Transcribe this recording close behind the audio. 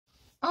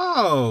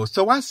Oh,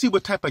 so I see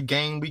what type of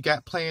game we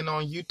got playing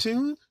on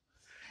YouTube.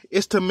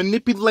 It's to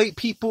manipulate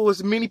people,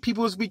 as many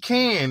people as we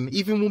can.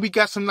 Even when we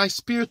got some nice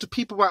spiritual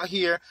people out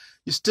here,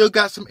 you still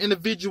got some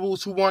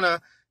individuals who want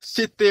to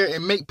sit there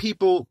and make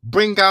people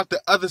bring out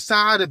the other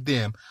side of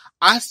them.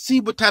 I see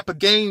what type of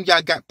game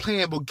y'all got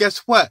playing, but guess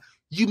what?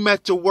 You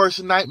met your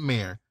worst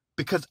nightmare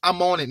because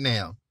I'm on it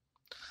now.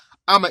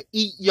 I'ma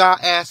eat y'all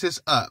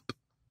asses up.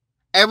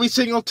 Every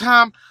single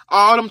time,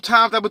 all them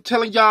times I was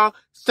telling y'all,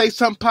 say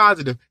something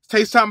positive.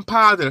 Say something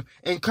positive.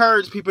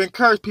 Encourage people.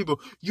 Encourage people.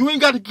 You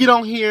ain't got to get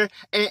on here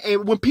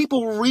and when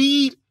people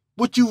read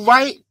what you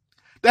write,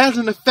 that has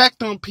an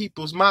effect on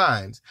people's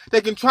minds.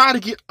 They can try to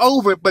get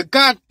over it, but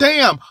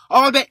goddamn,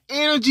 all that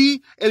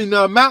energy and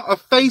the amount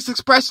of face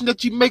expression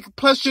that you make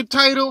plus your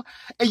title,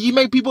 and you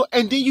make people,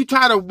 and then you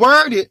try to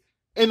word it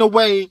in a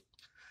way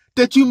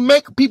that you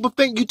make people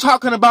think you're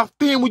talking about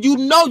them when you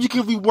know you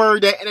can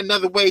reword that in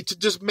another way to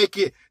just make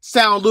it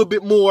sound a little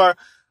bit more,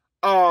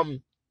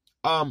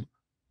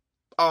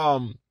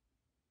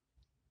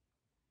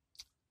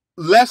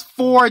 less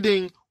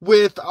forwarding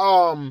with,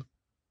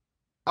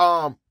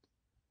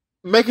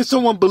 making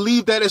someone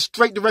believe that it's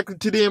straight directly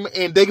to them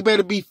and they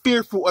better be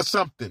fearful or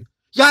something.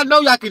 Y'all know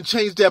y'all can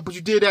change that, but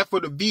you did that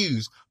for the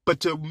views. But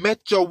to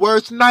met your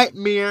worst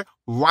nightmare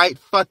right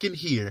fucking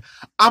here.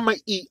 I'ma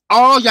eat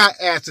all y'all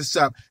asses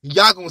up.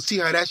 Y'all gonna see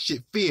how that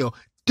shit feel.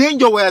 Then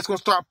your ass gonna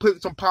start putting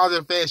some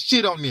positive ass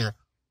shit on there.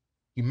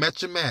 You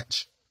met your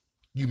match.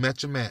 You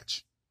met your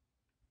match.